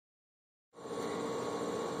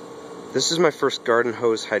This is my first garden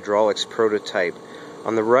hose hydraulics prototype.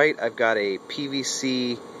 On the right I've got a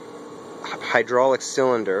PVC hydraulic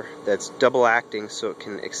cylinder that's double acting so it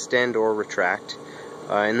can extend or retract.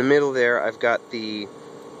 In the middle there I've got the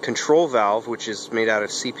control valve, which is made out of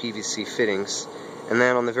CPVC fittings, and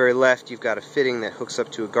then on the very left you've got a fitting that hooks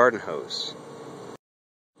up to a garden hose.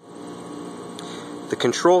 The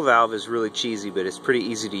control valve is really cheesy, but it's pretty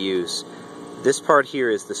easy to use. This part here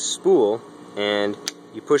is the spool, and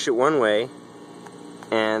you push it one way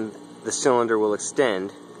and the cylinder will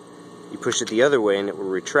extend. You push it the other way and it will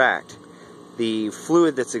retract. The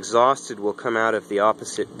fluid that's exhausted will come out of the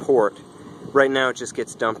opposite port. Right now it just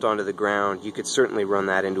gets dumped onto the ground. You could certainly run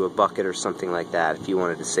that into a bucket or something like that if you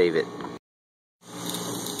wanted to save it.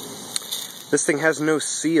 This thing has no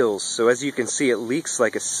seals, so as you can see it leaks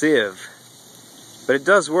like a sieve. But it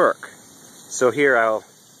does work. So here I'll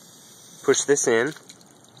push this in,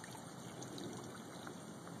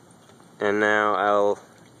 and now I'll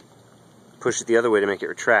push it the other way to make it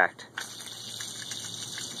retract.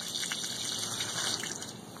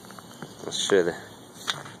 Let's show the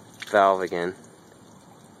valve again.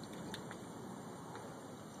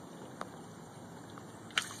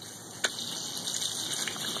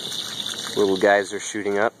 Little guys are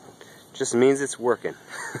shooting up. Just means it's working.